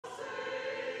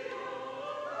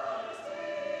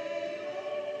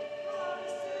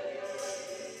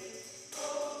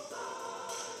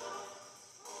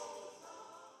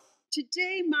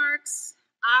Today marks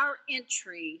our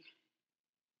entry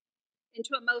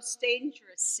into a most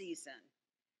dangerous season.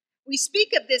 We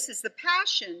speak of this as the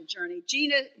passion journey,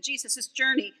 Jesus'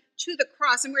 journey to the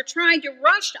cross, and we're trying to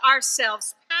rush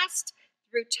ourselves past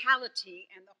brutality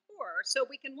and the horror so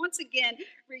we can once again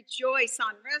rejoice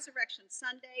on Resurrection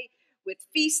Sunday with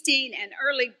feasting and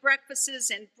early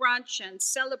breakfasts and brunch and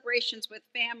celebrations with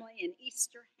family and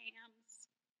Easter hams.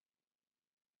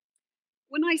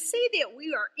 When I say that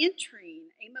we are entering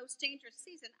a most dangerous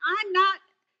season, I'm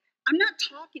not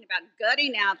talking about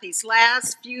gutting out these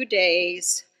last few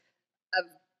days of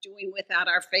doing without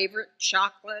our favorite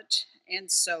chocolate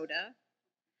and soda.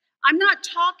 I'm not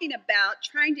talking about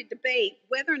trying to debate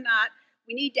whether or not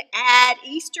we need to add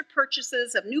Easter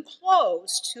purchases of new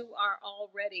clothes to our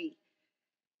already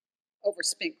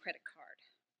overspent credit card.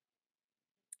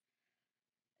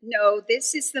 No,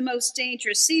 this is the most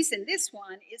dangerous season. This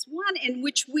one is one in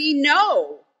which we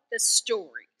know the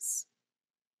stories,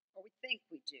 or we think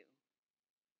we do.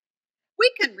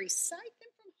 We can recite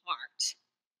them from heart,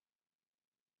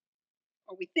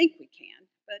 or we think we can,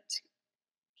 but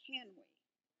can we?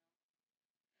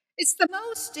 It's the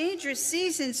most dangerous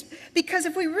seasons because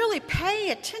if we really pay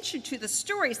attention to the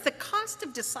stories, the cost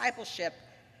of discipleship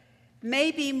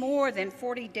may be more than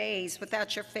 40 days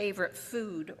without your favorite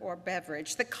food or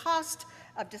beverage. The cost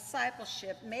of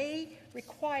discipleship may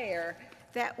require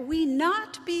that we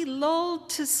not be lulled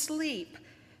to sleep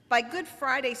by Good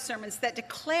Friday sermons that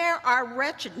declare our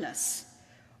wretchedness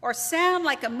or sound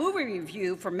like a movie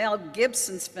review for Mel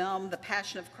Gibson's film, The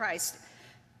Passion of Christ.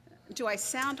 Do I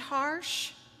sound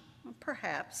harsh? Well,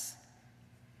 perhaps.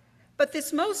 But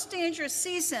this most dangerous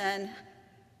season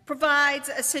provides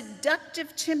a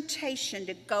seductive temptation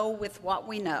to go with what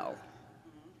we know,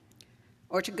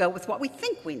 or to go with what we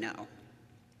think we know.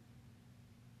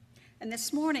 And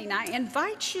this morning, I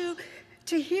invite you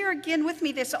to hear again with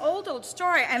me this old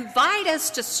story. I invite us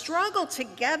to struggle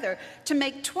together to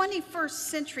make 21st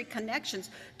century connections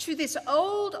to this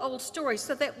old story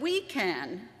so that we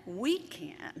can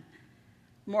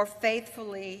more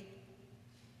faithfully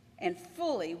and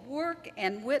fully work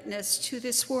and witness to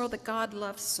this world that God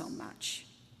loves so much.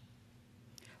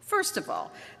 First of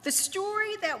all, the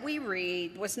story that we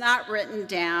read was not written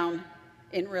down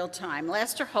in real time.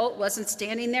 Lester Holt wasn't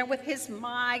standing there with his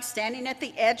mic, standing at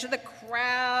the edge of the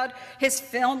crowd, his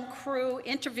film crew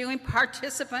interviewing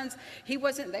participants. They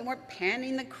weren't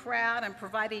panning the crowd and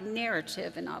providing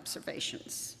narrative and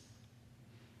observations.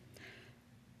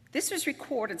 This was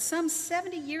recorded some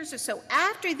 70 years or so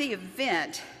after the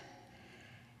event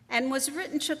and was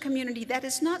written to a community that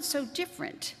is not so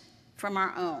different from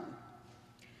our own.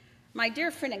 My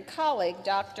dear friend and colleague,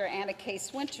 Dr. Anna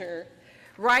Case Winter,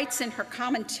 writes in her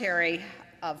commentary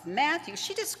of Matthew,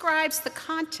 she describes the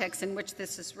context in which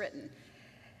this is written.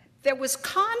 There was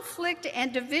conflict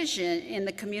and division in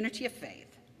the community of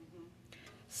faith.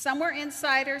 Some were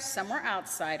insiders, some were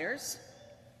outsiders.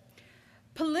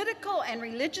 Political and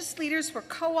religious leaders were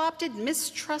co-opted,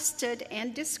 mistrusted,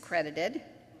 and discredited.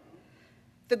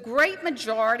 The great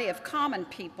majority of common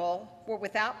people were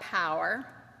without power,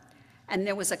 and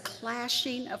there was a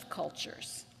clashing of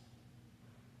cultures.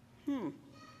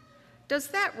 Does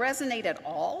that resonate at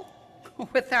all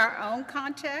with our own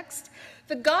context?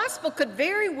 The gospel could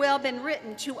very well have been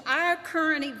written to our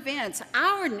current events,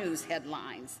 our news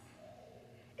headlines.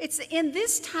 It's in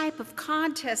this type of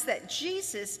context that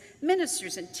Jesus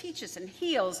ministers and teaches and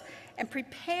heals and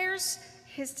prepares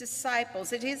his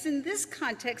disciples. It is in this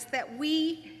context that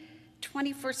we,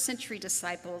 21st century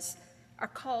disciples, are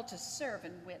called to serve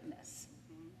and witness.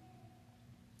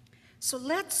 So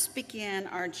let's begin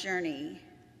our journey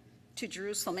to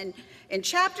Jerusalem. In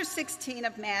chapter 16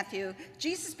 of Matthew,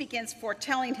 Jesus begins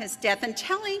foretelling his death and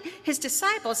telling his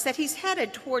disciples that he's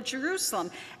headed toward Jerusalem.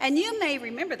 And you may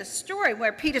remember the story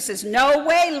where Peter says, "No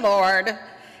way, Lord,"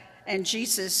 and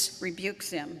Jesus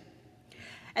rebukes him.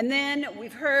 And then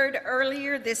we've heard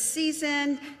earlier this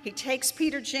season, he takes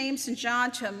Peter, James, and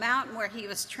John to a mountain where he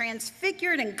was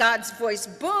transfigured, and God's voice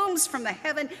booms from the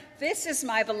heaven, "This is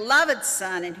my beloved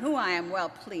Son, in whom I am well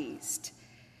pleased."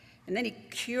 And then he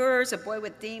cures a boy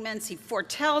with demons. He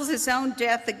foretells his own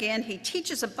death again. He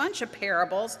teaches a bunch of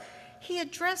parables. He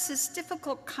addresses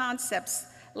difficult concepts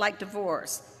like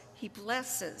divorce. He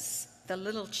blesses the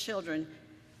little children.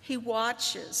 He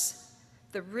watches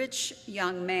the rich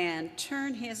young man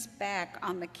turn his back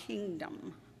on the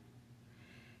kingdom.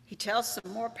 He tells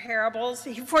some more parables.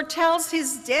 He foretells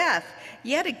his death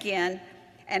yet again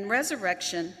and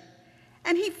resurrection.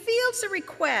 And he fields a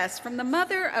request from the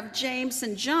mother of James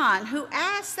and John, who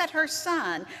asks that her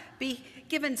son be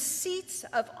given seats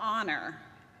of honor,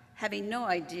 having no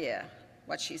idea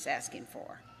what she's asking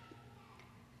for.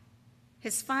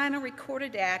 His final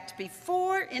recorded act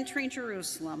before entering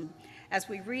Jerusalem, as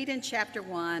we read in chapter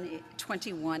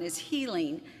 21, is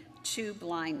healing two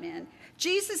blind men.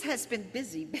 Jesus has been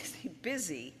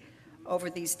busy over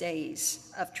these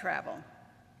days of travel.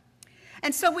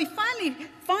 And so we finally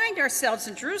find ourselves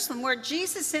in Jerusalem, where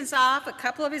Jesus sends off a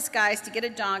couple of his guys to get a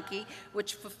donkey,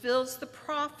 which fulfills the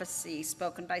prophecy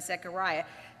spoken by Zechariah.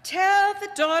 Tell the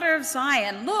daughter of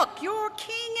Zion, look, your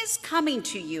king is coming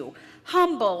to you,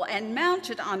 humble and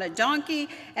mounted on a donkey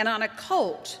and on a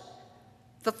colt,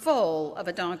 the foal of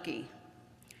a donkey.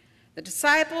 The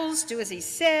disciples do as he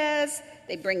says.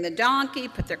 They bring the donkey,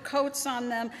 put their coats on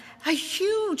them. A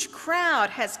huge crowd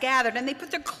has gathered, and they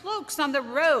put their cloaks on the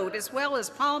road as well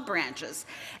as palm branches.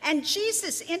 And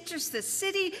Jesus enters the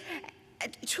city,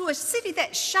 to a city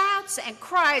that shouts and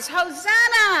cries,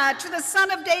 Hosanna to the Son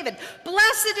of David.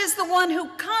 Blessed is the one who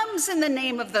comes in the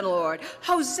name of the Lord.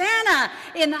 Hosanna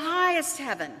in the highest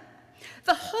heaven.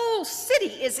 The whole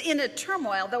city is in a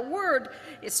turmoil. The word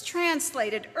is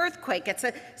translated earthquake. It's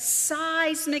a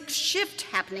seismic shift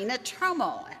happening, a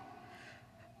turmoil.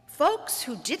 Folks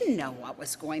who didn't know what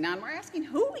was going on were asking,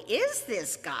 who is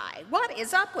this guy? What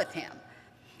is up with him?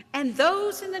 And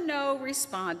those in the know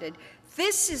responded,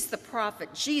 this is the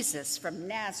prophet Jesus from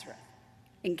Nazareth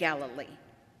in Galilee.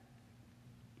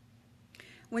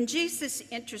 When Jesus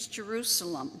enters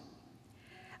Jerusalem,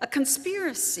 a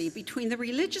conspiracy between the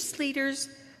religious leaders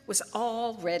was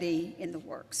already in the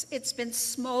works. It's been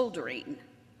smoldering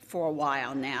for a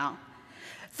while now.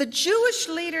 The Jewish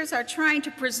leaders are trying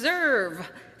to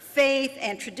preserve faith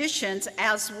and traditions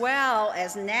as well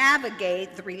as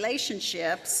navigate the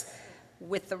relationships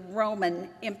with the Roman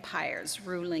Empire's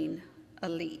ruling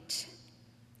elite.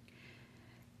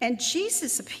 And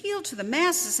Jesus' appeal to the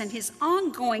masses and his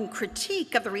ongoing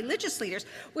critique of the religious leaders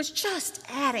was just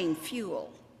adding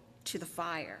fuel to the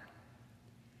fire.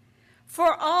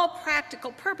 For all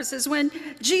practical purposes, when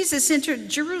Jesus entered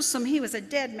Jerusalem, he was a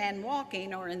dead man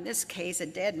walking, or in this case, a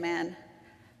dead man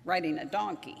riding a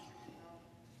donkey.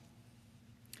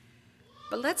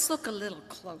 But let's look a little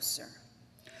closer.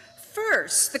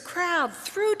 First, the crowd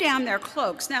threw down their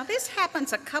cloaks. Now, this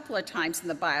happens a couple of times in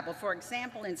the Bible. For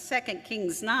example, in 2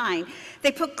 Kings 9,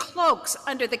 they put cloaks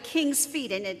under the king's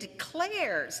feet, and it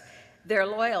declares their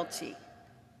loyalty.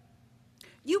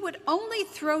 You would only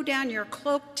throw down your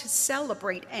cloak to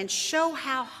celebrate and show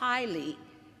how highly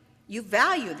you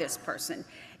value this person.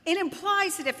 It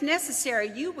implies that if necessary,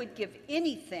 you would give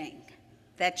anything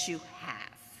that you have.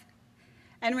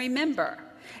 And remember,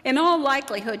 in all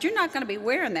likelihood, you're not going to be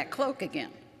wearing that cloak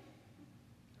again.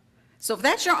 So if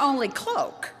that's your only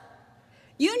cloak,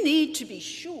 you need to be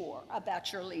sure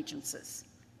about your allegiances.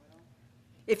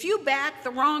 If you back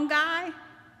the wrong guy,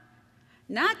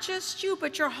 not just you,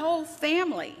 but your whole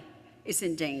family is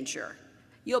in danger.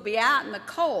 You'll be out in the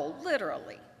cold,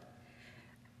 literally.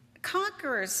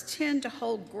 Conquerors tend to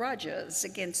hold grudges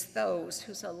against those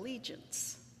whose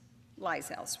allegiance lies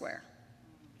elsewhere.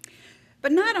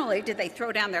 But not only did they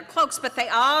throw down their cloaks, but they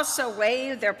also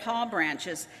waved their palm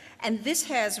branches, and this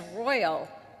has royal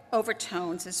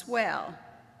overtones as well.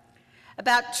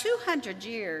 About 200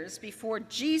 years before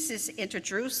Jesus entered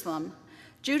Jerusalem,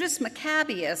 Judas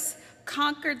Maccabeus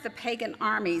conquered the pagan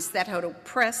armies that had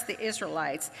oppressed the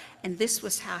Israelites, and this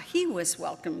was how he was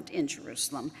welcomed in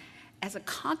Jerusalem, as a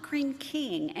conquering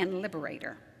king and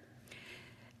liberator.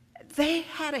 They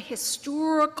had a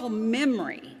historical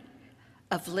memory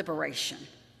of liberation,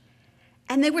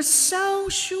 and they were so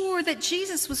sure that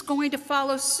Jesus was going to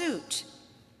follow suit.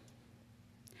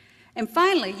 And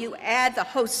finally, you add the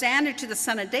Hosanna to the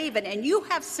Son of David, and you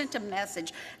have sent a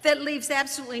message that leaves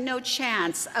absolutely no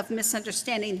chance of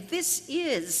misunderstanding. This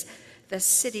is the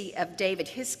city of David,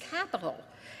 his capital.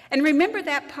 And remember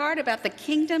that part about the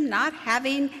kingdom not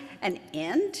having an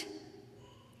end?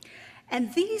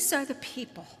 And these are the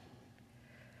people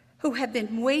who have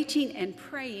been waiting and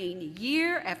praying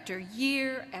year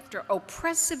after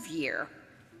oppressive year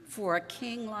for a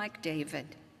king like David.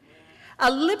 A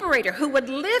liberator who would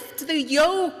lift the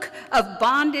yoke of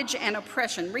bondage and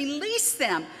oppression, release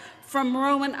them from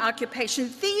Roman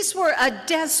occupation. These were a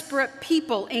desperate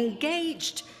people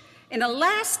engaged in a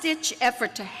last-ditch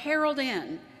effort to herald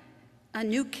in a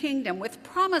new kingdom with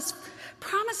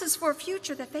promises for a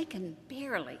future that they can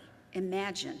barely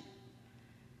imagine.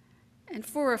 And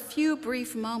for a few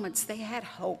brief moments, they had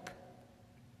hope.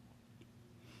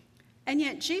 And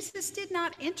yet Jesus did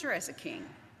not enter as a king.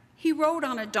 He rode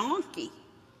on a donkey,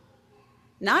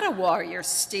 not a warrior's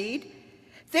steed.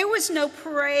 There was no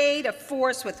parade of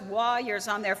force with warriors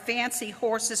on their fancy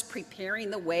horses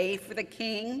preparing the way for the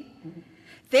king.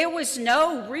 There was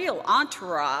no real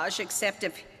entourage except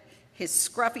of his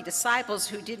scruffy disciples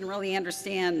who didn't really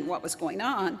understand what was going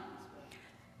on.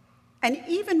 And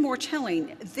even more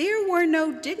telling, there were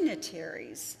no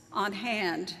dignitaries on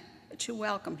hand to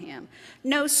welcome him.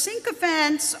 No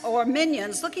sycophants or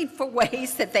minions looking for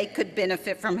ways that they could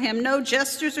benefit from him. No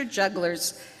jesters or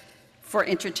jugglers for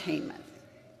entertainment.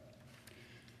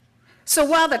 So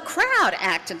while the crowd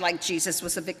acted like Jesus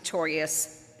was a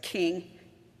victorious king,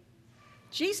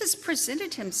 Jesus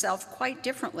presented himself quite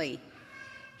differently.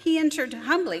 He entered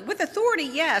humbly, with authority,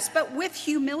 yes, but with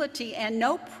humility and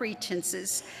no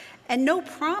pretenses and no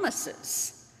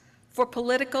promises for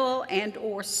political and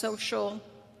or social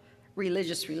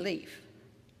religious relief.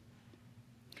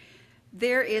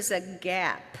 There is a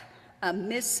gap, a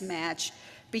mismatch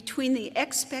between the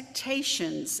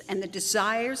expectations and the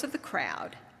desires of the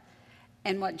crowd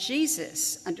and what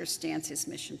Jesus understands his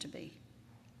mission to be.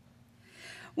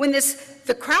 When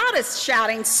the crowd is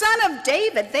shouting, "Son of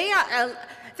David," they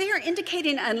are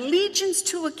indicating allegiance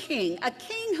to a king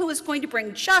who is going to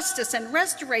bring justice and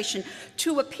restoration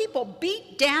to a people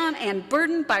beat down and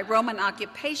burdened by Roman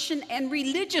occupation and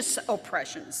religious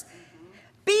oppressions.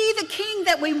 Be the king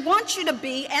that we want you to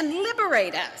be and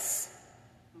liberate us.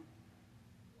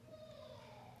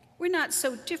 We're not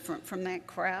so different from that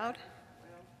crowd.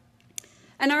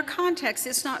 And our context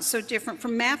is not so different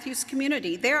from Matthew's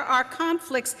community. There are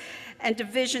conflicts and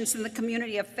divisions in the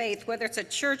community of faith, whether it's a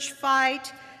church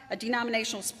fight, a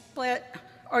denominational split,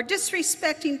 or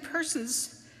disrespecting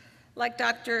persons like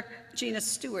Dr. Gina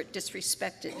Stewart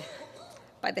disrespected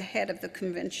by the head of the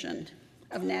Convention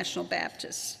of National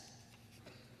Baptists.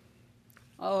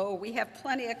 Oh, we have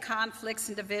plenty of conflicts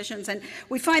and divisions, and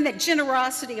we find that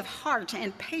generosity of heart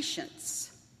and patience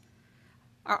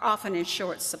are often in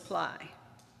short supply.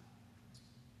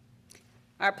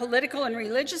 Our political and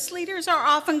religious leaders are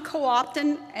often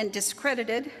co-opted and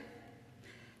discredited,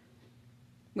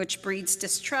 which breeds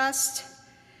distrust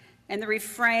and the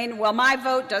refrain, "Well, my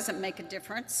vote doesn't make a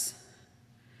difference."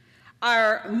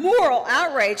 Our moral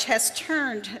outrage has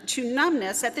turned to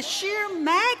numbness at the sheer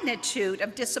magnitude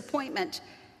of disappointment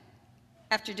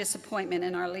after disappointment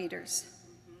in our leaders.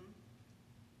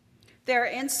 There are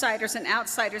insiders and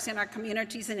outsiders in our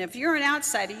communities, and if you're an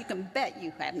outsider, you can bet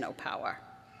you have no power.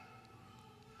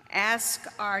 Ask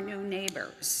our new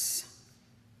neighbors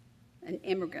and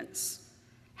immigrants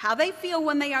how they feel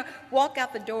when they walk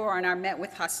out the door and are met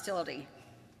with hostility.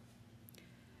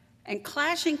 And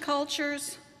clashing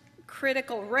cultures,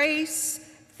 critical race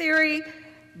theory,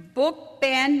 book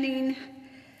banning,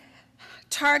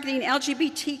 targeting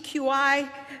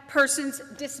LGBTQI persons,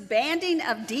 disbanding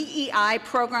of DEI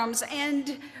programs,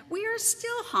 and we are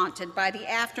still haunted by the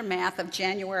aftermath of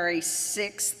January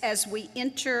 6th as we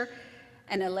enter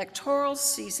an electoral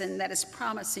season that is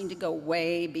promising to go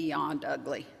way beyond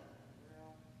ugly.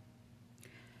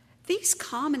 These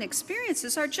common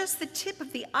experiences are just the tip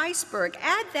of the iceberg.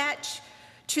 Add that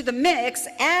to the mix,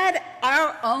 add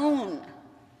our own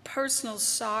personal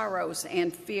sorrows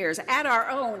and fears, add our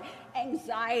own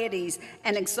anxieties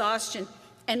and exhaustion,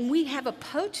 and we have a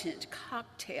potent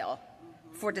cocktail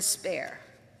for despair.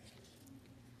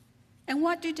 And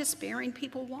what do despairing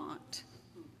people want?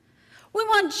 We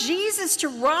want Jesus to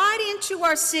ride into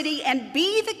our city and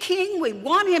be the king we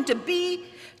want him to be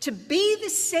the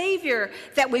Savior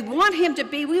that we want him to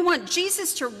be. We want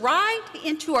Jesus to ride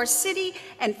into our city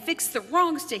and fix the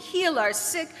wrongs, to heal our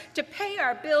sick, to pay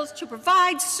our bills, to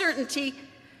provide certainty.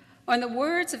 Or in the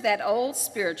words of that old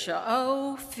spiritual,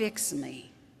 "Oh, fix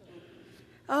me.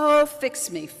 Oh, fix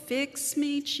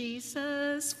me,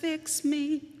 Jesus, fix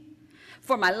me.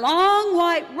 For my long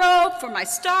white robe, for my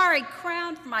starry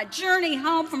crown, for my journey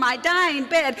home, for my dying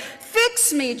bed.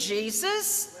 Fix me,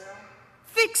 Jesus,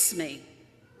 fix me."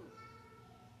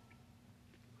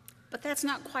 But that's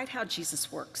not quite how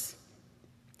Jesus works.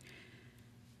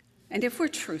 And if we're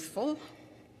truthful,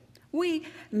 we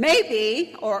may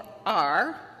be, or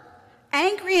are,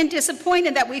 angry and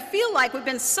disappointed that we feel like we've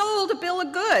been sold a bill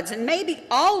of goods, and maybe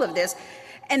all of this,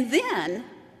 and then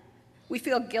we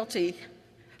feel guilty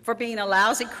for being a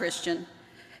lousy Christian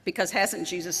because hasn't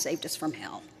Jesus saved us from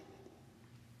hell?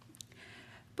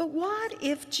 But what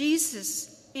if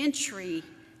Jesus' entry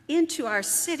into our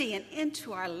city and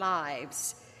into our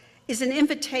lives is an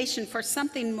invitation for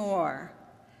something more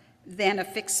than a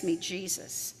 "fix me,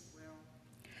 Jesus"?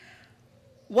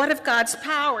 What if God's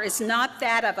power is not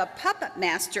that of a puppet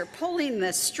master pulling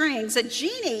the strings, a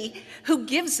genie who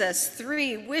gives us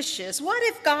 3 wishes? What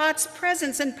if God's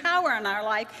presence and power in our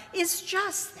life is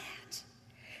just that?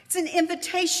 It's an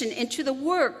invitation into the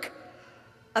work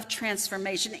of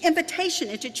transformation, invitation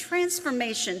into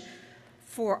transformation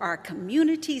for our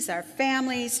communities, our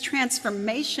families,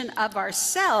 transformation of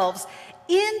ourselves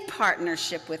in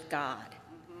partnership with God.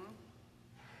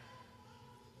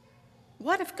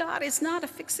 What if God is not a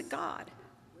fix-it God?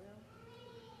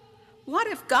 What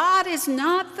if God is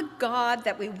not the God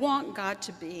that we want God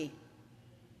to be?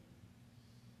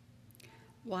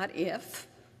 What if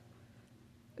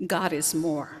God is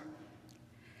more,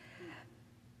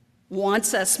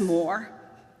 wants us more,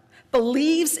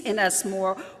 believes in us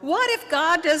more? What if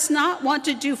God does not want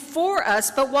to do for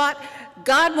us, but what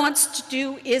God wants to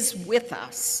do is with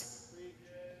us?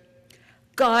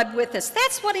 God with us.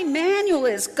 That's what Emmanuel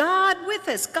is. God with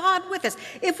us. God with us.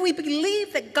 If we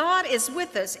believe that God is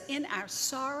with us in our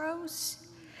sorrows,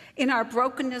 in our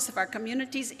brokenness of our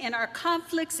communities, in our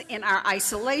conflicts, in our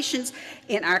isolations,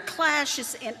 in our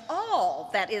clashes, in all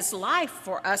that is life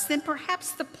for us, then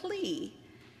perhaps the plea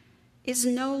is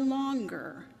no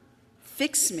longer,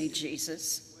 fix me,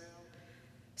 Jesus.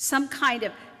 Some kind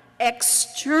of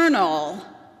external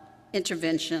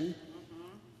intervention.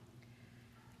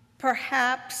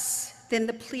 Perhaps then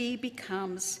the plea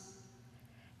becomes,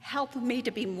 help me to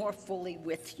be more fully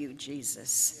with you,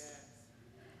 Jesus.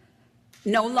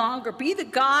 No longer be the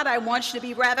God I want you to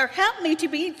be, rather help me to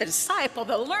be the disciple,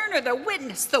 the learner, the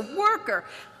witness, the worker,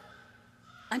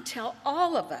 until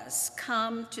all of us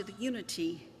come to the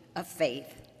unity of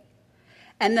faith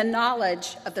and the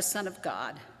knowledge of the Son of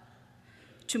God,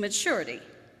 to maturity,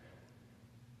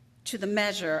 to the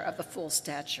measure of the full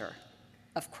stature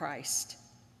of Christ.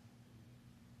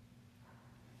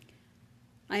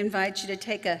 I invite you to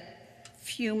take a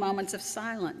few moments of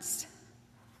silence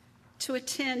to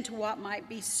attend to what might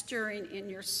be stirring in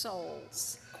your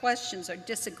souls, questions or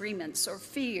disagreements or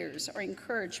fears or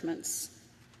encouragements,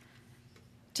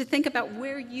 to think about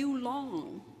where you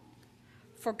long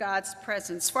for God's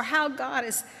presence, for how God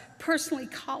is personally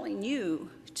calling you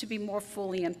to be more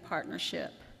fully in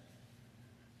partnership,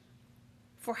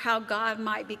 for how God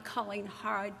might be calling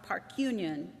Hyde Park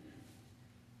Union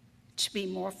to be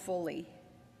more fully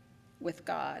with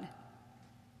God.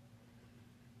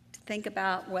 To think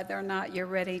about whether or not you're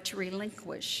ready to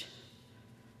relinquish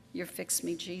your fix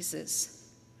me Jesus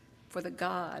for the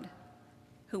God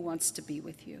who wants to be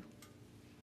with you.